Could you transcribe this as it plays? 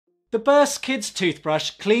The Burst Kids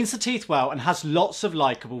toothbrush cleans the teeth well and has lots of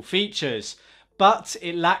likeable features, but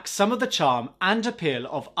it lacks some of the charm and appeal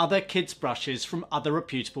of other kids brushes from other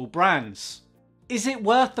reputable brands. Is it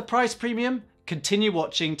worth the price premium? Continue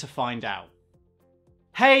watching to find out.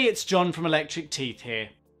 Hey, it's John from electricteeth here.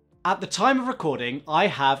 At the time of recording, I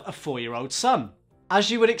have a 4-year-old son. As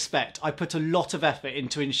you would expect, I put a lot of effort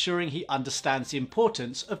into ensuring he understands the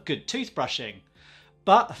importance of good toothbrushing.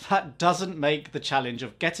 But that doesn't make the challenge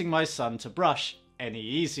of getting my son to brush any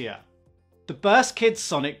easier. The Burst Kids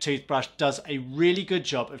Sonic toothbrush does a really good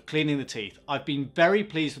job of cleaning the teeth. I've been very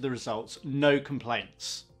pleased with the results, no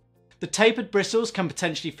complaints. The tapered bristles can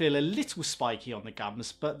potentially feel a little spiky on the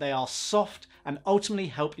gums, but they are soft and ultimately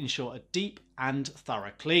help ensure a deep and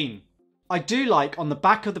thorough clean. I do like on the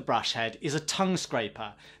back of the brush head is a tongue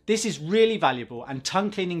scraper. This is really valuable, and tongue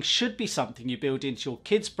cleaning should be something you build into your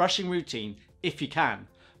kids' brushing routine if you can.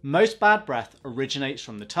 Most bad breath originates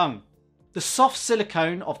from the tongue. The soft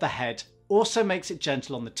silicone of the head also makes it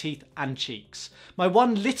gentle on the teeth and cheeks. My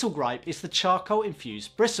one little gripe is the charcoal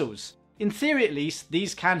infused bristles. In theory at least,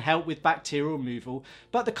 these can help with bacterial removal,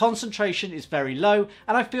 but the concentration is very low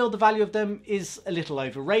and I feel the value of them is a little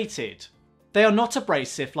overrated. They are not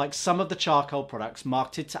abrasive like some of the charcoal products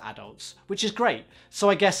marketed to adults, which is great, so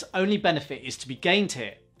I guess only benefit is to be gained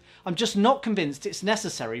here. I'm just not convinced it's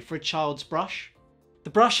necessary for a child's brush.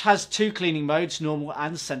 The brush has 2 cleaning modes, normal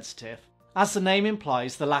and sensitive. As the name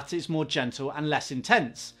implies, the latter is more gentle and less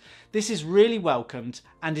intense. This is really welcomed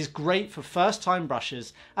and is great for first time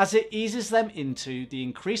brushers as it eases them into the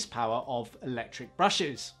increased power of electric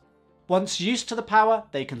brushes. Once used to the power,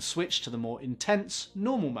 they can switch to the more intense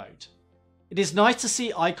normal mode. It is nice to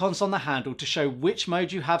see icons on the handle to show which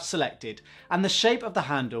mode you have selected, and the shape of the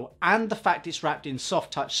handle and the fact it's wrapped in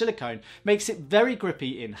soft touch silicone makes it very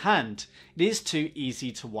grippy in hand. It is too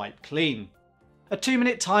easy to wipe clean. A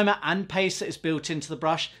 2-minute timer and pacer is built into the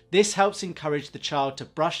brush. This helps encourage the child to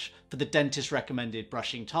brush for the dentist recommended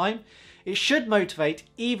brushing time. It should motivate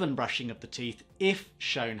even brushing of the teeth if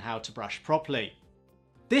shown how to brush properly.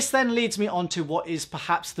 This then leads me on to what is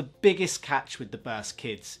perhaps the biggest catch with the Burst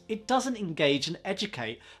Kids. It doesn't engage and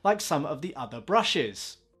educate like some of the other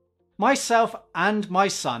brushes. Myself and my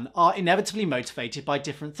son are inevitably motivated by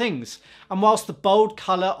different things, and whilst the bold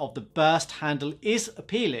colour of the Burst handle is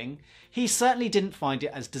appealing, he certainly didn't find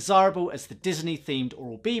it as desirable as the Disney themed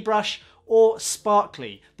Oral-B brush or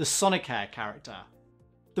Sparkly, the Sonicare character.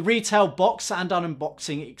 The retail box and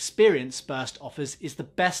unboxing experience Burst offers is the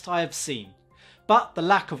best I have seen. But the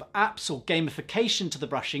lack of apps or gamification to the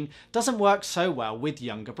brushing doesn't work so well with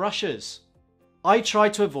younger brushers. I try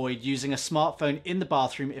to avoid using a smartphone in the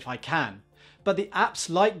bathroom if I can, but the apps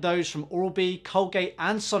like those from Oral-B, Colgate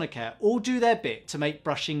and Sonicare all do their bit to make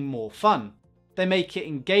brushing more fun. They make it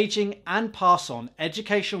engaging and pass on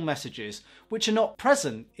educational messages which are not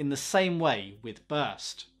present in the same way with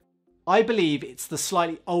Burst. I believe it's the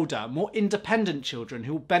slightly older, more independent children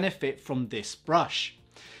who will benefit from this brush.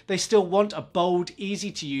 They still want a bold,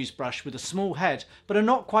 easy to use brush with a small head, but are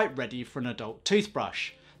not quite ready for an adult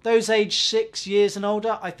toothbrush. Those aged 6 years and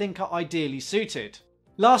older I think are ideally suited.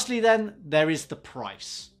 Lastly then, there is the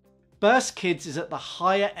price. Burst Kids is at the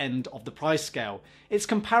higher end of the price scale. It's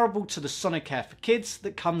comparable to the Sonicare for Kids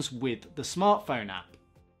that comes with the smartphone app.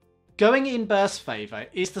 Going in Burst's favour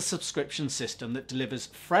is the subscription system that delivers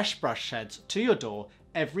fresh brush heads to your door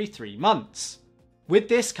every 3 months. With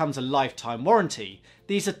this comes a lifetime warranty.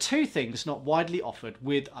 These are 2 things not widely offered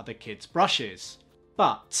with other kids' brushes.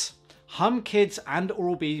 But Hum Kids and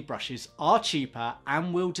Oral-B brushes are cheaper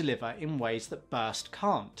and will deliver in ways that Burst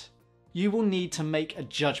can't. You will need to make a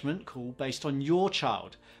judgment call based on your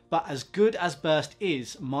child, but as good as Burst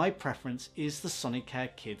is, my preference is the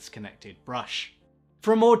Sonicare Kids Connected brush.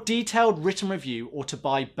 For a more detailed written review or to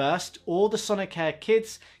buy Burst or the Sonicare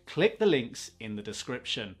Kids, click the links in the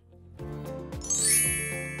description.